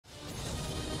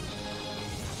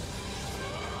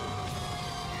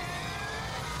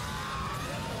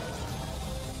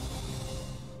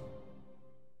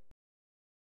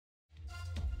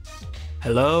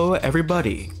Hello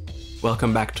everybody,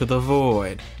 welcome back to The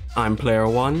Void. I'm Player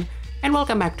 1, and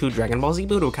welcome back to Dragon Ball Z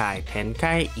Budokai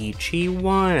Tenkaichi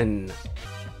 1.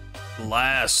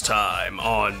 Last time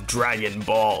on Dragon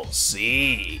Ball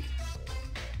Z,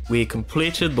 we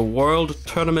completed the World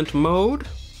Tournament mode.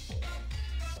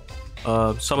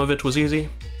 Some of it was easy,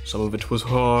 some of it was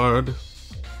hard,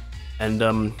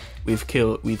 and we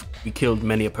killed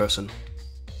many a person,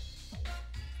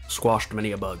 squashed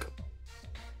many a bug.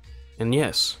 And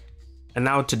yes, and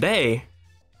now today,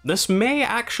 this may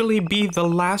actually be the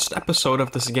last episode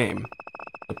of this game,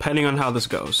 depending on how this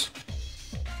goes.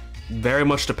 Very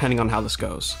much depending on how this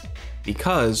goes,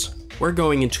 because we're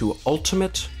going into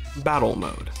Ultimate Battle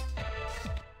Mode,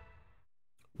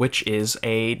 which is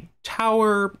a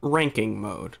tower ranking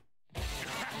mode.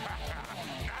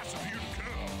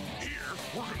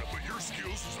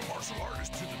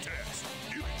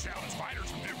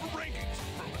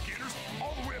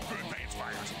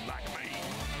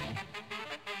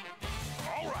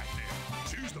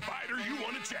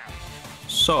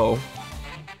 So,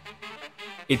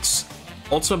 it's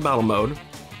Ultimate Battle Mode.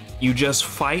 You just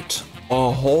fight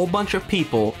a whole bunch of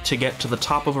people to get to the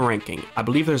top of a ranking. I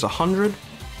believe there's 100,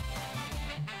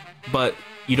 but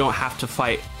you don't have to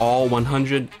fight all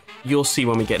 100. You'll see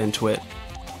when we get into it.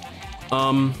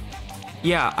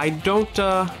 Yeah, I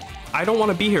don't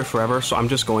want to be here forever, so I'm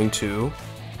just going to...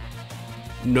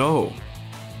 No.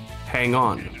 Hang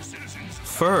on.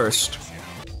 First,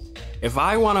 if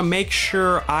I want to make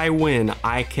sure I win,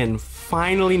 I can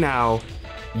finally now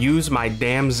use my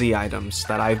damn Z items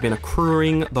that I've been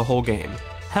accruing the whole game.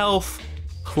 Health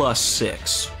plus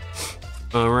 6.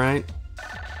 Alright.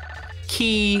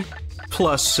 Key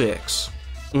plus 6.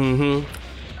 No,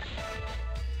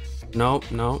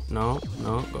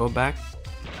 go back.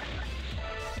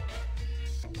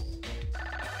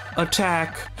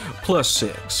 Attack plus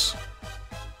 6.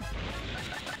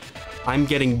 I'm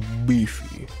getting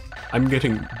beefy. I'm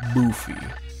getting boofy.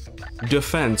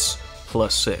 Defense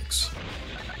plus 6.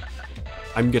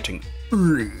 I'm getting.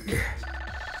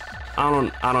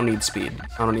 I don't need speed.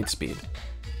 I don't need speed.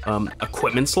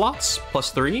 Equipment slots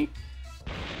plus 3.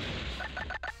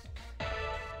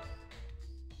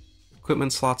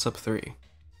 Equipment slots up 3.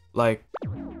 Like.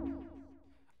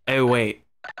 Oh wait.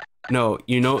 No,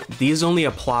 you know these only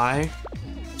apply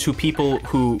to people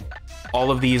who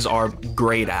all of these are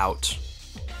grayed out.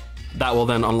 That will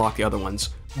then unlock the other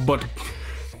ones. But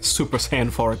Super Saiyan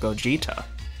 4 Gogeta,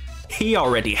 he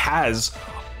already has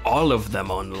all of them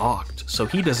unlocked, so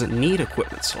he doesn't need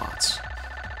equipment slots.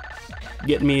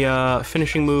 Get me a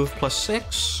finishing move plus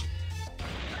 6.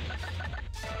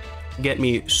 Get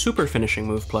me super finishing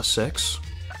move plus 6.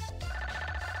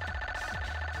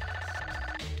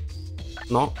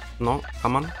 No,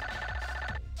 come on.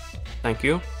 Thank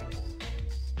you.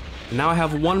 Now I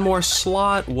have one more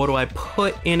slot. What do I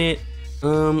put in it?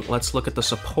 Let's look at the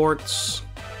supports.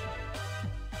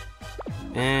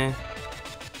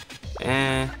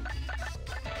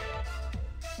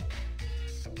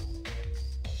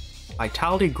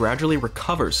 Vitality gradually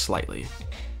recovers slightly.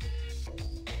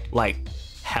 Like,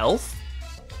 health?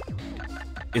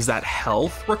 Is that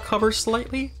health recovers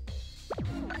slightly?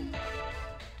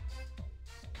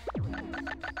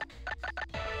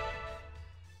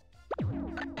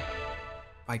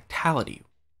 Vitality.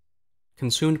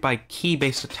 Consumed by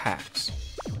key-based attacks.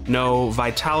 No,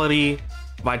 Vitality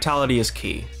is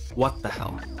key. What the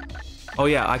hell? Oh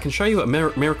yeah, I can show you what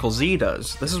Miracle Z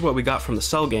does. This is what we got from the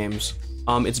Cell games.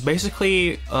 It's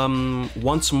basically,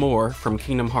 once more from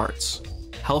Kingdom Hearts.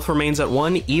 Health remains at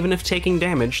 1, even if taking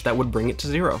damage that would bring it to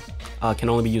 0. Can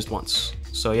only be used once.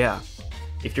 So yeah,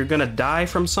 if you're gonna die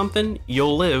from something,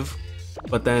 you'll live,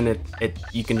 but then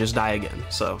you can just die again.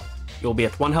 So you'll be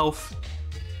at 1 health.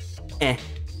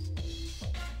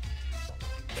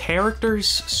 Character's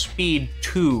speed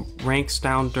 2 ranks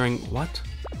down during what?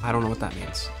 I don't know what that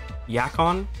means.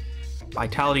 Yakon?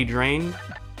 Vitality drained?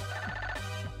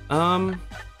 I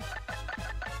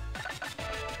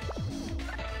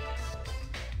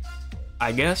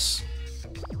guess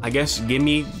give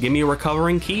me a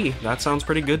recovering key. That sounds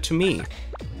pretty good to me.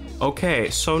 Okay,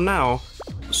 so now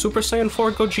Super Saiyan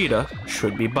 4 Gogeta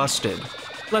should be busted.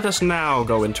 Let us now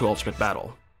go into Ultimate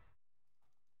Battle.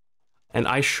 And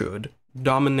I should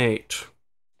dominate.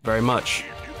 Very much.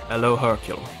 Hello,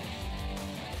 Hercule.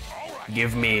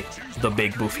 Give me the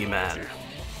big boofy man.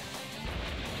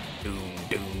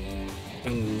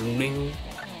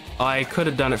 I could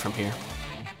have done it from here.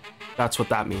 That's what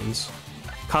that means.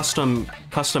 Custom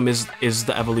is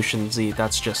the Evolution Z.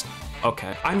 That's just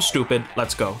okay. I'm stupid.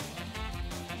 Let's go.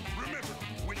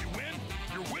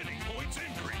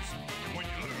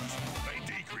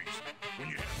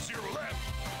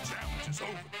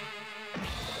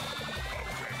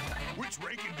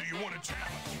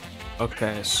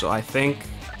 Okay, so I think...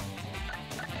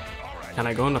 Can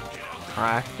I go into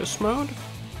practice mode?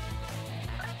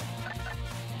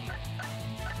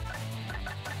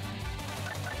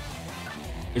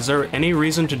 Is there any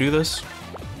reason to do this?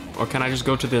 Or can I just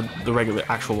go to the regular,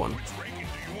 actual one?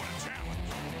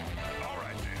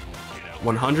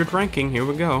 100 ranking, here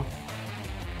we go.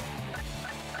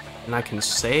 And I can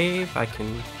save, I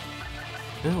can...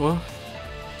 Yeah, well,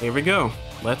 here we go.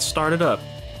 Let's start it up.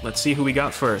 Let's see who we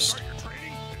got first.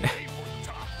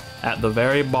 At the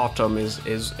very bottom is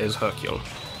Hercule.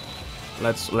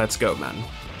 Let's go, man.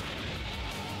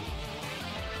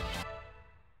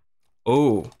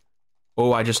 Oh,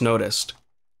 I just noticed.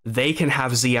 They can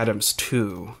have Z items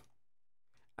too.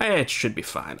 It should be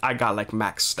fine. I got like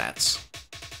max stats.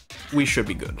 We should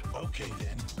be good. Okay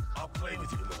then, I'll play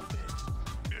with you a little bit.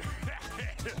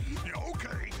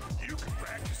 Okay, you can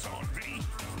practice on me.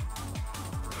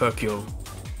 Hercule,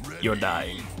 you're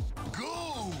dying.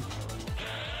 Go!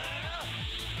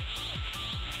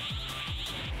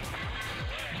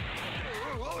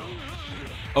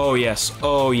 Oh yes,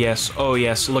 oh yes, oh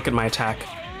yes. Look at my attack.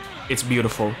 It's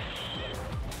beautiful.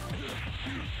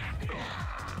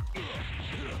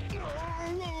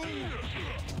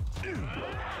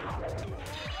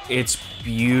 It's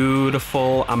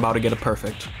beautiful. I'm about to get a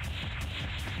perfect.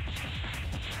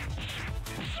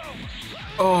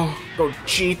 Oh,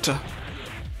 Gogeta.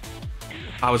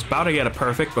 I was about to get a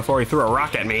perfect before he threw a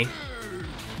rock at me.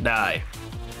 Die.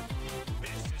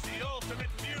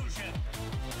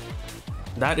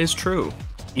 That is true.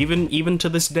 Even to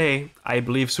this day, I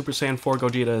believe Super Saiyan 4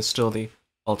 Gogeta is still the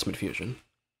ultimate fusion.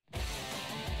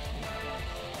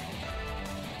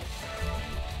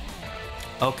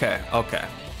 Okay.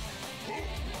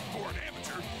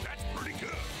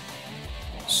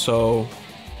 So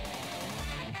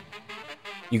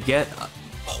you get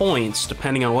points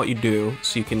depending on what you do,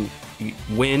 so you can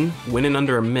win in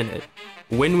under a minute,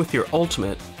 win with your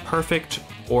ultimate, perfect,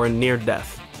 or near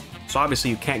death. So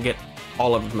obviously you can't get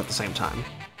all of them at the same time.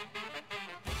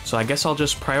 So I guess I'll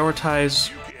just prioritize...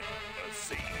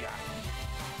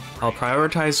 I'll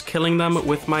prioritize killing them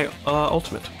with my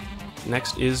ultimate.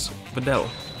 Next is Videl.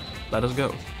 Let us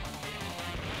go.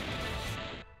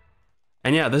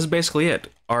 And yeah, this is basically it.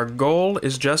 Our goal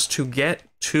is just to get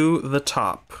to the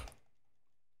top.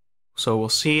 So we'll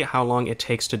see how long it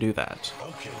takes to do that.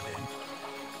 Okay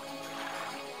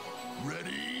then.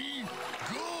 Ready,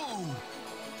 go!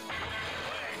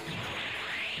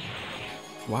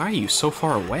 Why are you so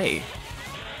far away?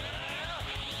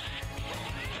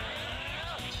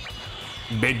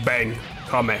 Big Bang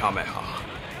Kamehameha.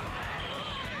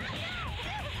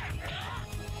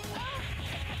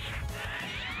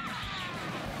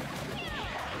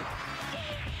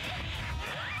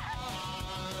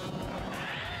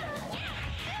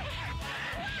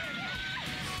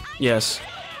 Yes,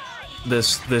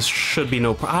 this should be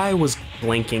no problem. I was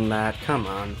blinking that, come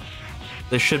on.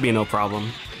 This should be no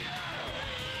problem.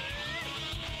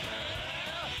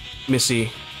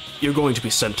 Missy, you're going to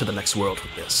be sent to the next world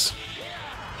with this.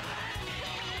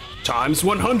 Times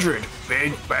 100!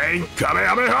 Big Bang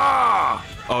Kamehameha!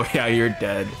 Oh yeah, you're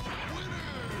dead.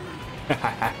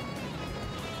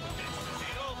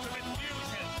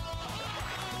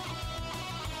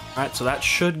 Alright, so that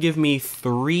should give me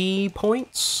 3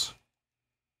 points.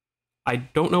 I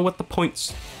don't know what the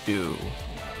points do.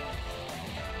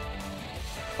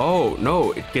 Oh,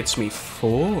 no, it gets me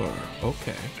 4.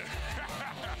 Okay.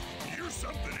 You're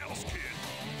something else, kid.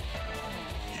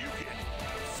 You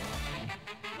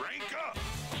get rank up.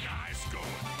 Nice going.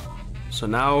 So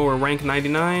now we're rank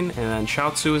 99, and then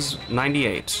Chaozu is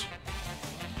 98.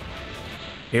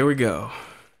 Here we go.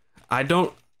 I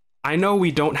know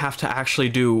we don't have to actually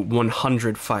do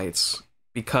 100 fights,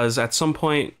 because at some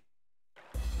point,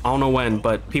 I don't know when,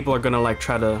 but people are gonna like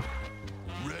try to...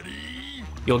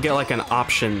 You'll get like an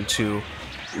option to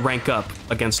rank up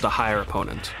against a higher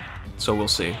opponent. So we'll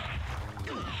see.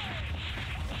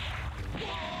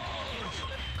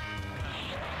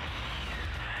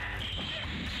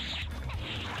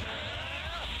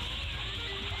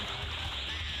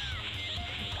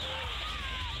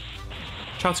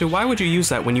 Chaozu, why would you use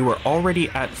that when you were already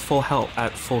at full health,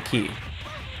 at full key?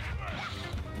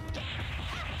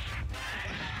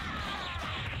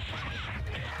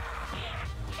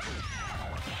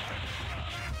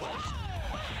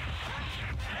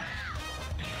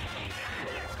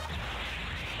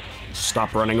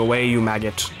 Stop running away, you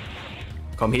maggot.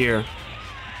 Come here.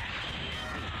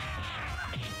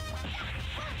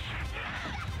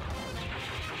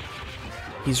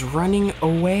 He's running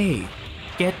away.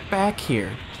 Get back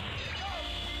here.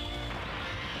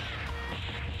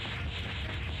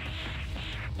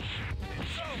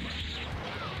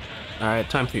 Alright,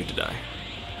 time for you to die.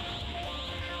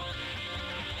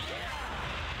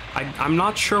 I'm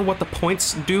not sure what the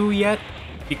points do yet,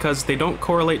 because they don't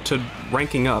correlate to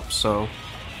ranking up, so...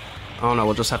 I don't know,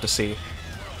 we'll just have to see.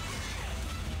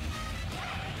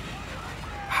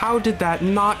 How did that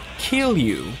not kill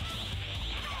you?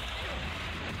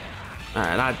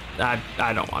 Alright,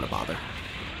 I don't want to bother.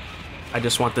 I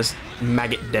just want this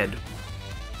maggot dead.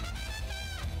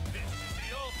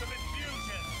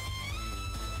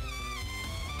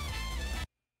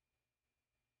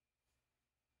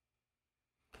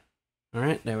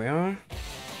 Alright, there we are.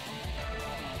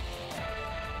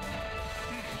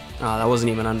 Oh, that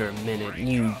wasn't even under a minute,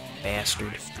 you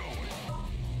bastard.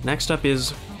 Next up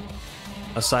is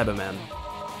a Cyberman.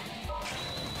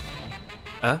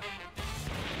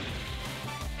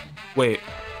 Wait,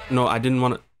 no, I didn't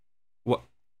want to... What?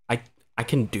 I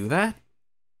can do that?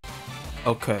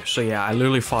 Okay, so yeah, I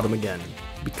literally fought him again.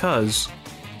 Because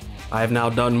I have now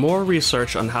done more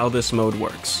research on how this mode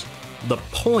works. The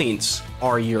points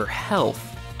are your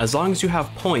health. As long as you have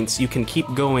points, you can keep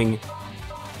going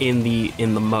in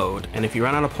the mode. And if you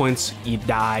run out of points, you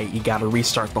die, you gotta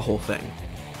restart the whole thing.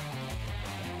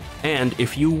 And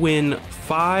if you win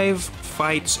 5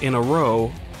 fights in a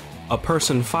row, a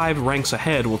person 5 ranks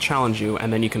ahead will challenge you,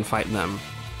 and then you can fight them.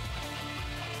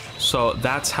 So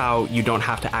that's how you don't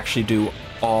have to actually do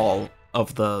all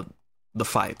of the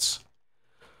fights.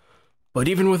 But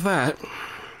even with that,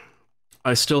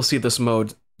 I still see this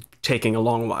mode taking a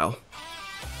long while.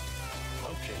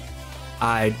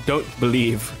 I don't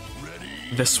believe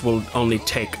this will only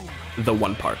take the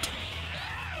one part.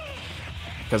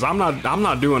 Because I'm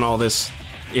not doing all this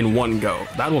in one go.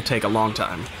 That will take a long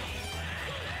time.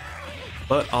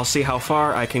 But I'll see how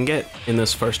far I can get in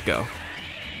this first go.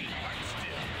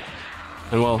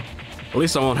 And well, at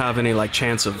least I won't have any like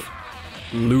chance of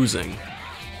losing.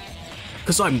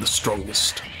 Because I'm the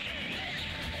strongest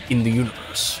in the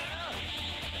universe.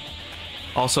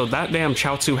 Also, that damn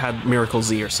Chaozu had Miracle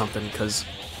Z or something, because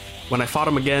when I fought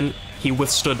him again, he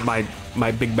withstood my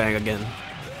Big Bang again.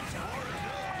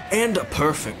 And a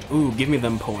perfect. Ooh, give me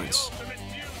them points.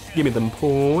 Give me them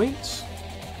points.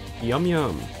 Yum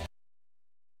yum.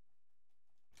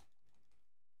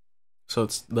 So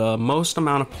it's the most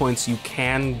amount of points you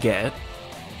can get.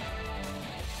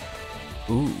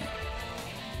 Ooh.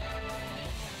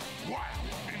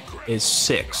 Is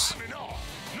 6.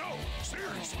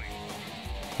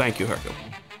 Thank you, Hercule.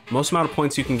 Most amount of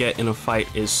points you can get in a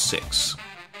fight is 6.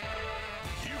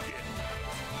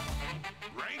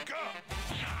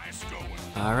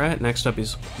 Alright, next up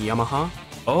is Yamaha.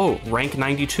 Oh, rank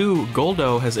 92,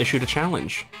 Goldo has issued a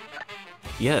challenge.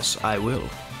 Yes, I will.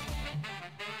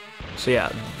 So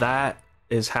yeah, that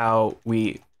is how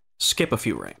we skip a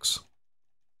few ranks.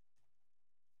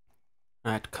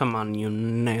 Alright, come on, you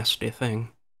nasty thing.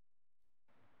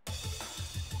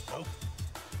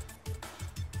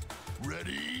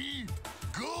 Ready,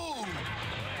 go!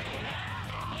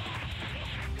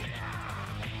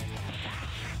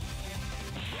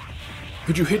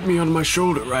 Could you hit me on my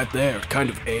shoulder right there? It kind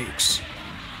of aches.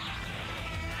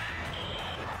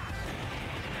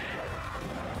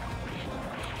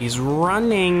 He's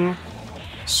running.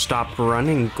 Stop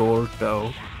running,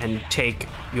 Gordo, and take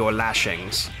your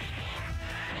lashings.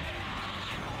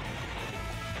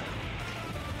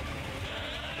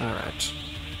 Alright.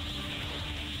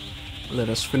 Let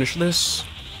us finish this.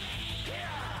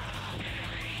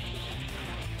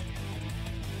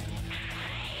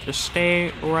 Just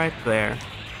stay right there.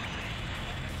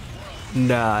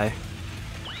 Die.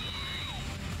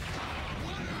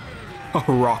 A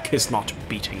rock is not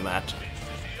beating that.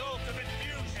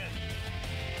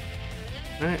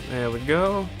 Alright, there we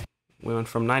go. We went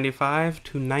from 95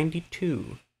 to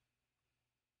 92.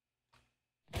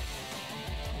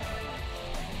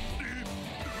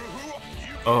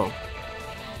 Oh.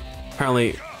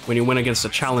 Apparently, when you win against a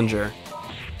challenger,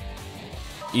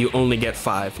 you only get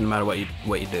 5 no matter what you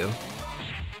do.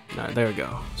 Alright, there we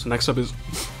go. So next up is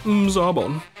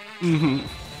Zabon.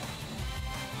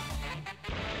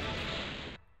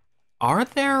 Are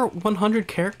there 100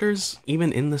 characters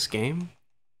even in this game?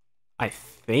 I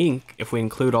think if we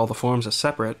include all the forms as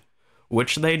separate,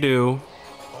 which they do,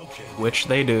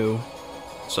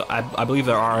 so I believe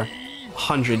there are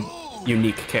 100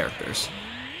 unique characters.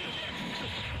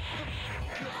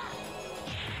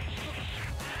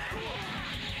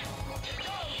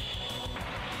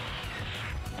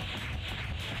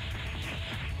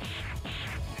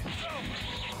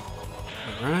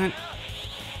 Alright.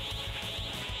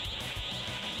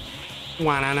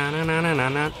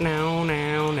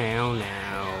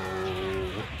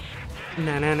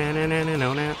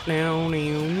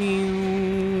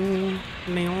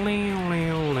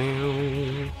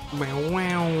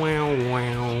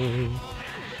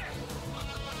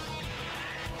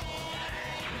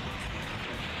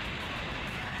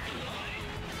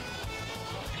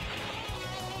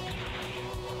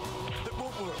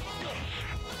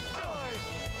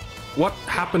 What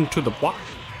happened to the what?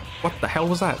 What the hell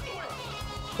was that?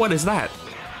 What is that?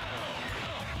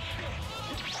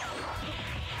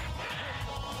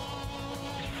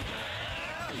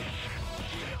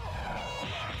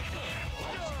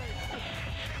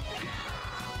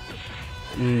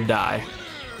 Die.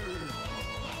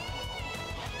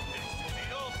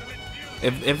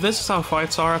 If this is how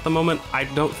fights are at the moment, I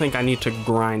don't think I need to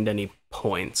grind any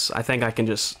points. I think I can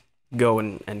just go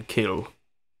and kill.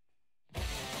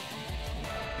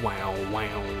 Wow,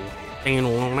 wow.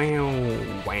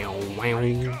 Wow,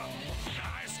 wow.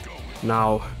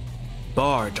 Now,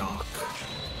 Bardock.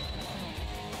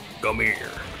 Come here.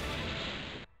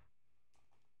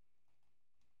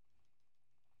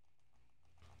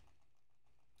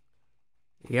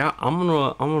 Yeah, I'm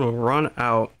gonna run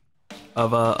out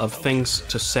of things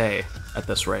to say at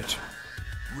this rate.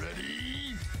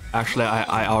 Ready? Actually,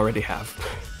 I already have.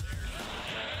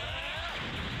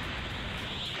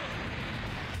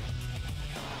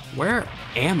 Where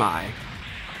am I?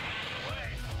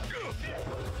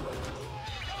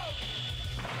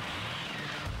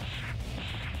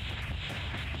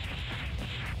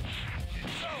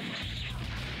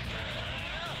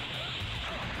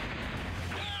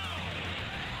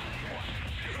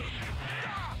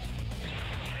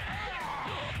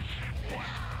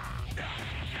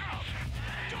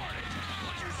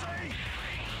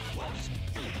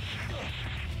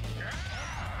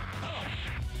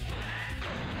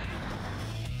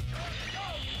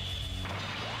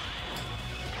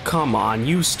 Come on,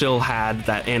 you still had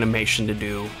that animation to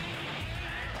do.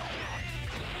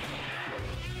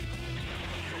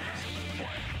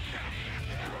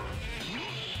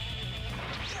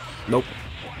 Nope.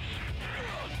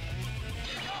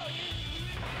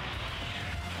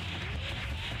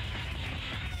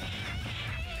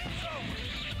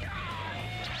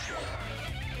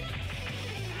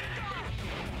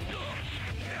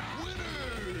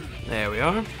 There we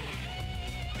are.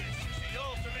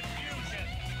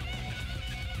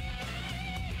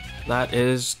 That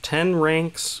is 10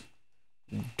 ranks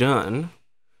done.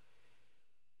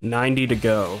 90 to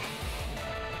go.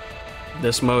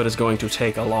 This mode is going to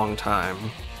take a long time.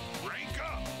 Rank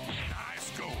up.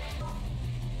 Nice going.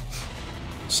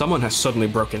 Someone has suddenly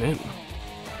broken in.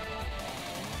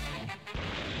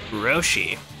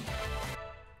 Roshi.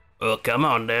 Well, come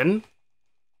on then.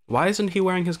 Why isn't he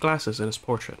wearing his glasses in his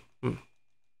portrait?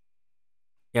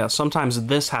 Yeah, sometimes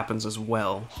this happens as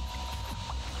well.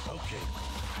 Okay.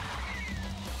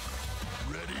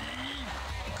 Ready?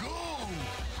 Go.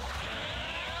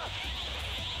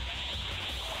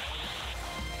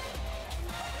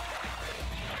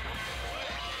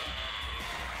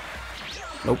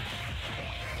 Nope.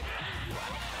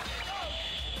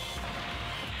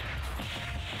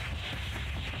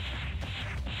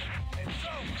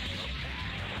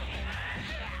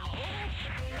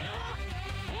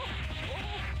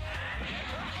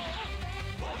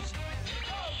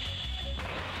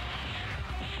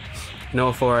 You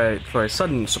know, for a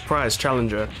sudden surprise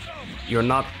challenger, you're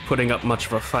not putting up much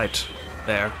of a fight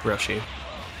there, Roshi.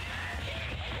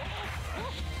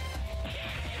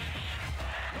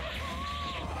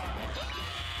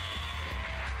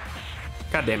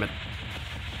 God damn it.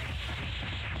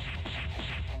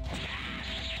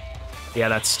 Yeah,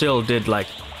 that still did, like,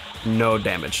 no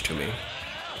damage to me.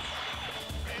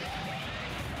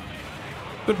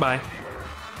 Goodbye.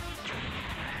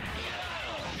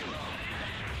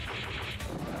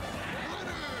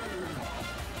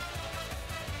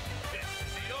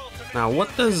 Now,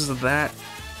 what does that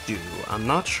do? I'm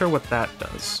not sure what that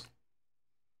does.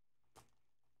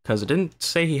 Because it didn't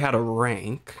say he had a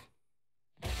rank.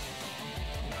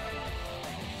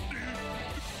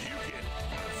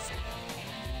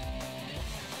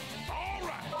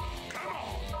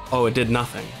 Oh, it did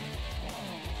nothing.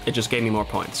 It just gave me more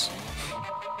points.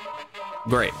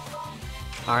 Great.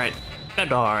 Alright.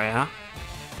 Midoriya.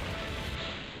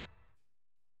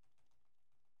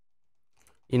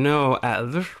 You know,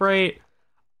 at this rate,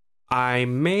 I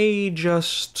may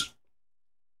just...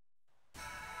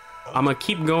 I'm gonna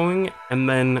keep going, and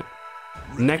then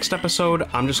next episode,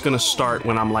 I'm just gonna start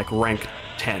when I'm like rank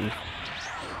 10.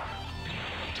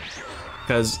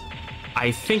 Because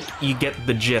I think you get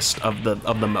the gist of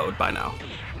the mode by now.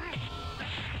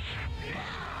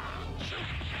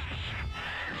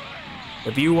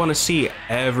 If you want to see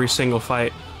every single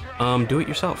fight, do it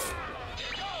yourself.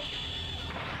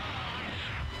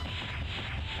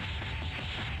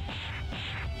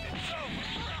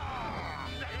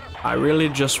 I really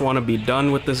just want to be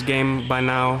done with this game by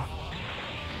now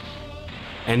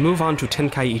and move on to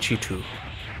Tenkaichi 2,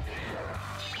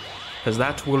 because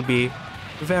that will be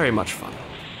very much fun.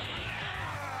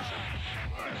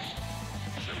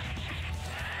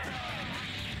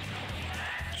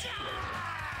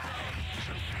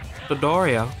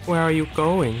 Dodoria, where are you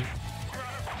going?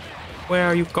 Where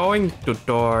are you going,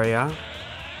 Dodoria?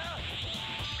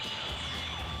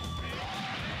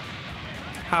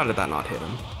 How did that not hit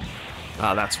him?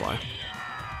 Ah, that's why.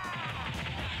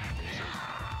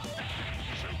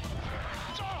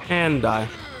 And die.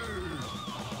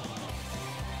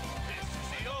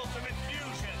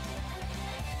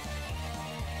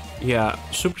 Yeah,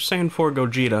 Super Saiyan 4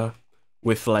 Gogeta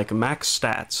with like max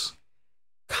stats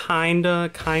kinda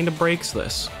breaks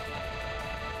this.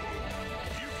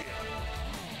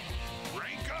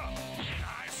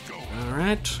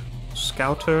 Alright,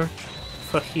 Scouter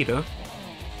Fajita.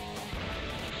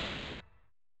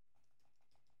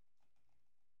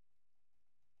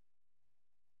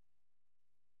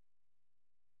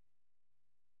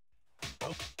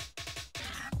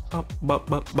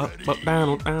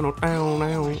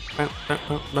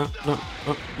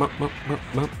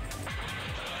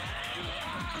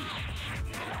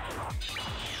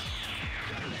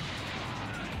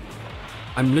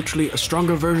 I'm literally a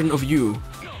stronger version of you,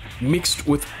 mixed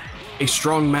with a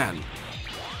strong man.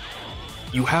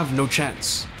 You have no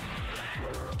chance.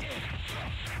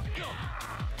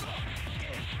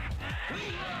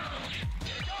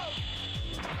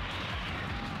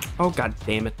 Oh, god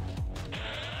damn it.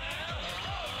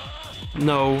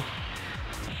 No.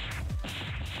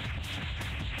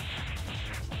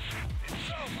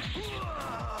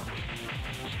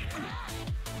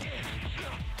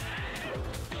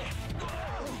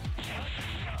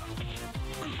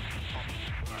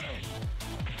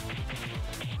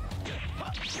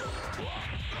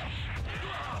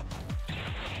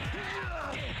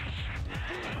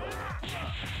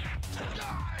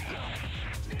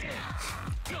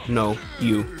 No,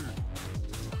 you.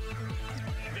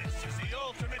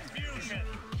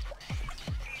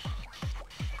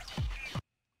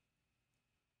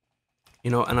 You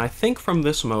know, and I think from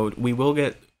this mode, we will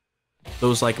get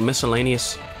those, like,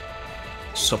 miscellaneous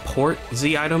support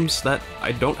Z items that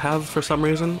I don't have for some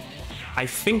reason. I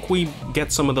think we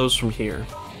get some of those from here.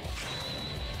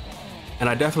 And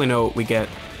I definitely know we get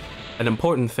an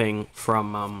important thing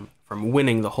from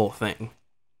winning the whole thing.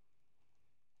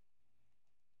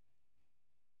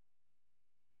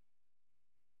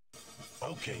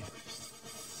 Okay.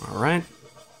 All right.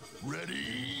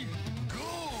 Ready,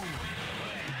 go!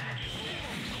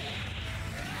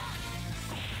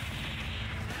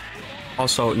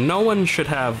 Also, no one should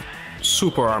have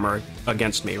super armor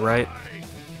against me, right?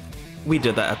 We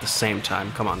did that at the same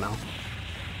time. Come on now.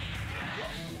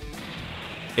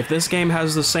 If this game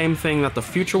has the same thing that the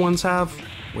future ones have,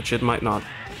 which it might not,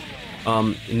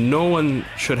 no one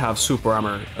should have super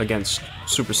armor against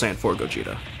Super Saiyan 4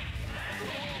 Gogeta.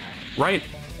 Right?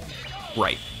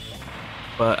 Right.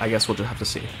 But I guess we'll just have to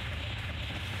see.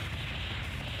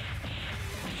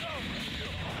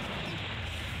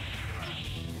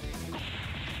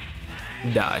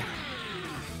 Die.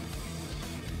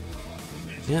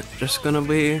 Yeah, just gonna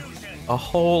be a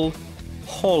whole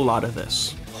lot of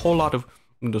this. Whole lot of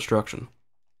destruction.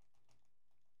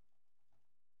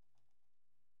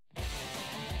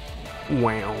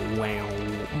 Wow, wow,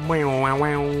 wow, wow,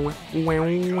 wow, wow,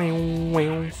 wow,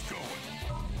 wow.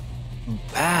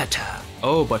 Bata.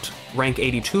 Oh, but rank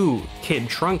 82, Kid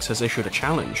Trunks has issued a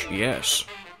challenge. Yes.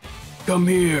 Come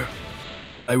here.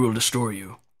 I will destroy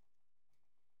you.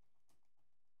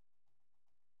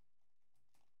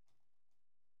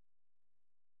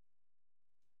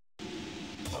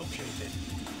 Okay then.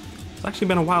 It's actually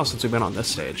been a while since we've been on this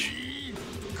stage.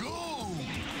 Go!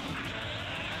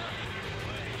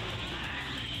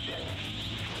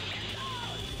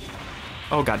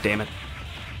 Oh, god damn it.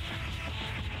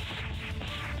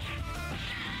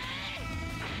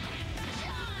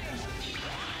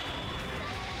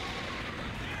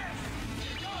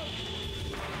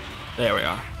 There we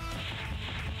are.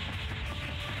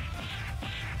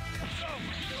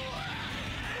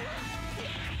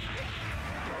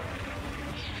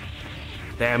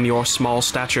 Damn your small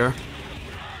stature.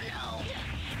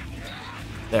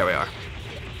 There we are.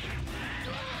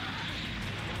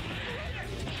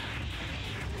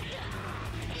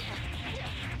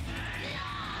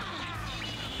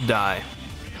 Die.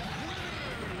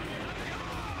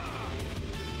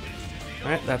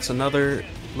 Alright, that's another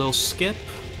little skip.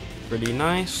 Pretty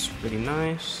nice, pretty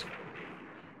nice.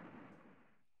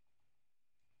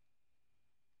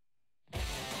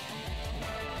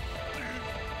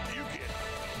 You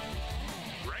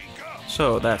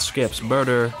So that skips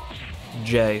Birder,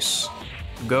 Jace,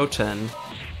 Goten,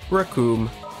 Raccoon,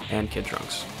 and Kid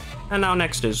Trunks. And now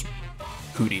next is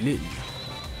Hootie Lin.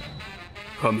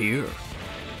 Come here.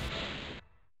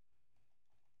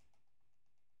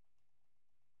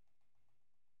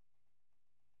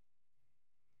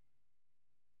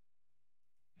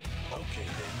 Okay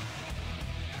then.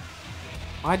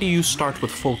 Why do you start with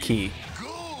full key? Go!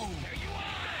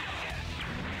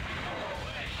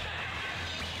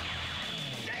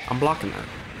 I'm blocking that.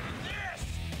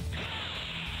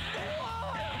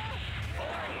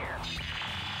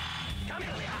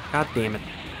 God damn it.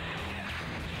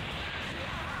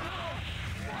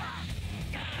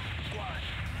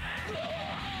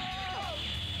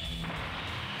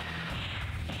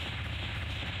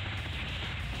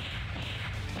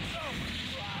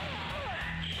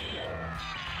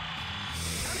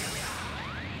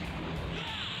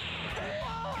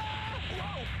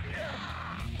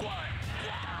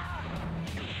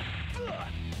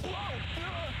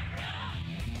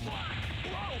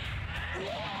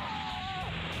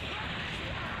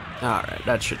 Alright,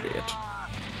 that should be it.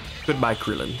 Goodbye,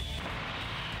 Krillin.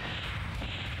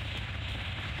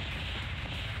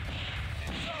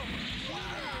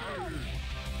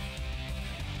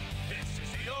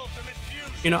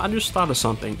 You know, I just thought of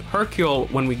something. Hercule,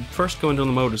 when we first go into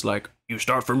the mode, is like, you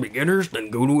start from beginners,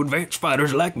 then go to advanced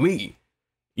fighters like me.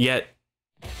 Yet,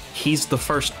 he's the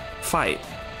first fight.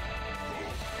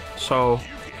 So,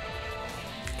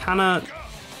 kinda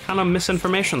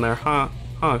misinformation there, huh?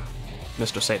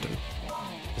 Mr. Satan.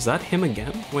 Is that him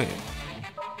again? Wait.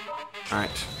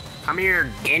 Alright. Come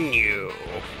here, Ginyu.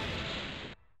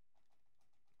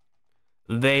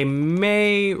 They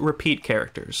may repeat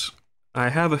characters. I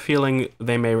have a feeling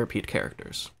they may repeat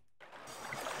characters.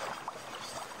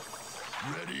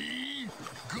 Ready?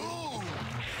 Go!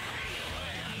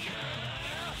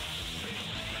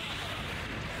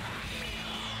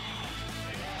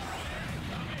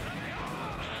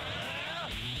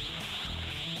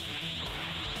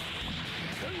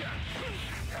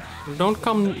 Don't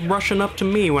come rushing up to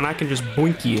me when I can just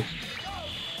boink you.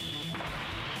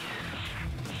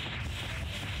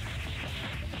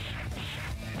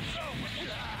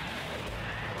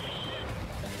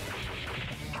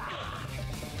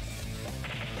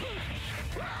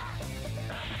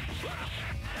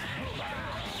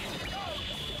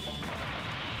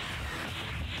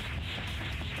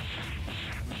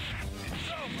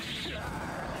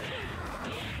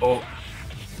 Oh,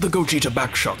 the Gogeta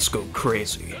backshots go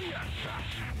crazy.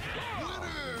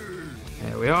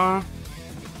 There we are.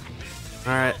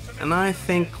 Alright, and I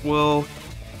think we'll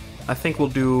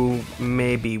do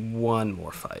maybe one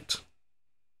more fight.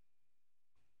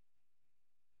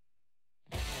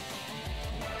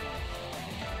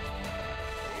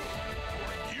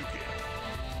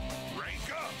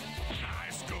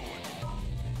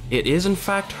 It is in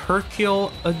fact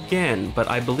Hercule again, but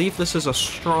I believe this is a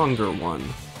stronger one.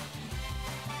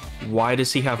 Why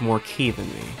does he have more ki than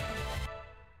me?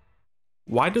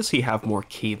 Why does he have more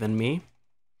ki than me?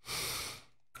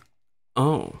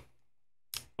 Oh.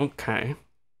 Okay.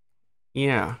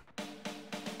 Yeah.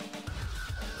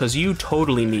 Because you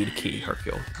totally need ki,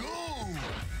 Hercule.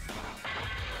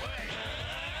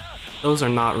 Those are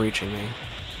not reaching me.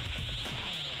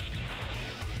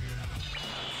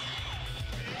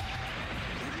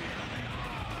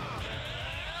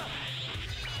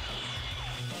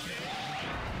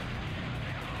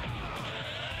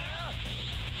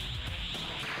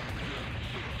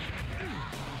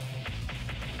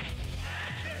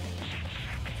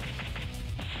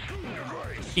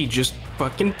 He just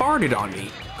fucking farted on me.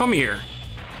 Come here.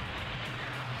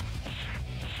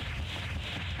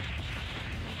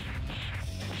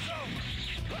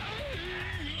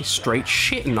 He's straight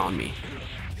shitting on me.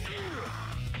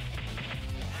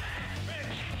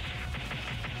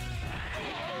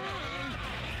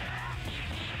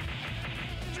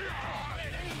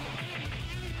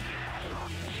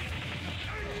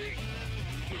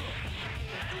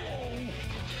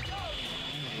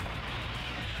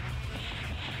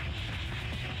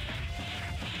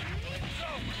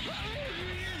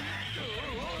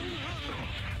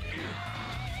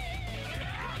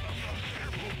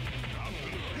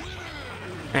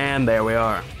 And there we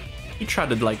are. He tried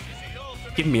to, like,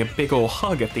 give me a big ol'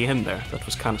 hug at the end there. That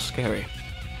was kind of scary.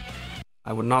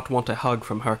 I would not want a hug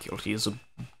from Hercule. He is a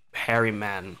hairy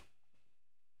man.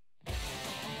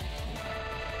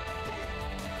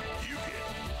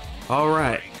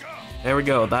 Alright. There we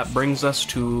go. That brings us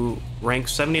to rank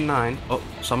 79. Oh,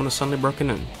 someone has suddenly broken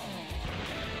in.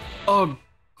 Oh,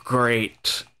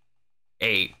 great.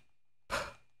 Ape.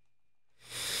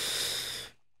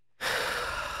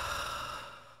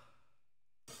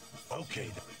 Okay,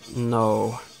 then.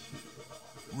 No.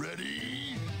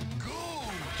 Ready, go!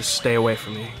 Just stay away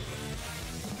from me.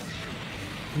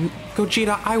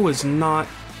 Gogeta, I was not...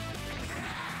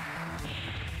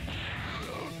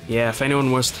 Yeah, if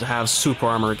anyone was to have super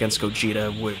armor against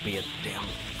Gogeta, it would be a damn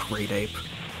great ape.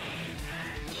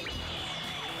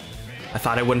 I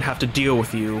thought I wouldn't have to deal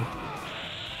with you.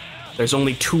 There's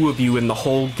only 2 of you in the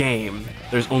whole game.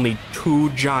 There's only 2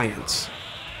 giants.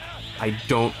 I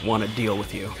don't want to deal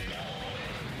with you.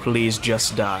 Please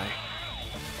just die.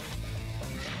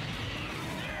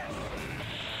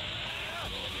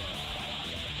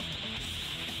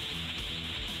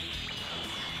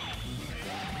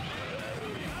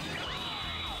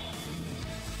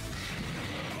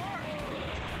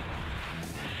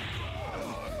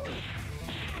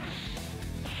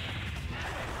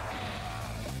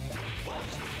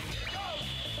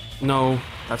 No,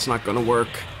 that's not gonna work.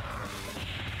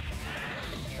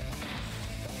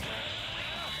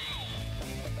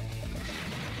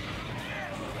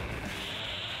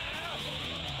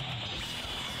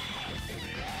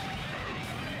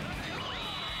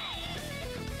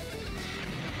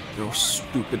 No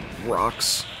stupid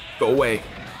rocks. Go away.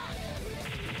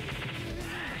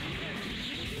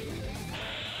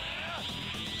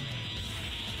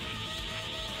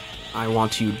 I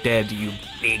want you dead, you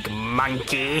big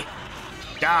monkey.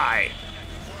 Die.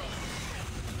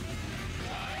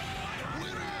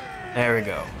 There we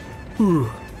go.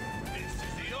 Whew.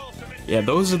 Yeah,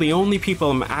 those are the only people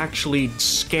I'm actually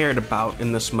scared about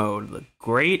in this mode. The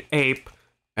Great Ape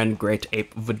and Great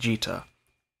Ape Vegeta.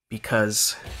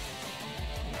 Because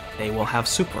they will have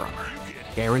super armor.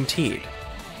 Guaranteed.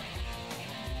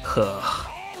 Huh.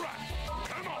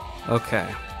 Okay.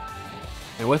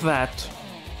 And with that,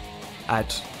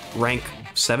 at rank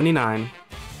 79,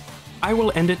 I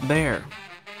will end it there.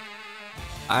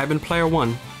 I've been Player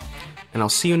 1, and I'll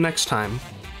see you next time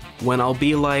when I'll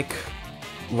be like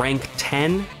rank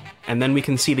 10, and then we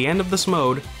can see the end of this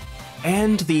mode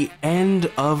and the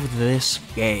end of this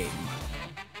game.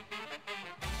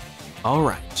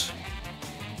 Alright.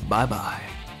 Bye-bye.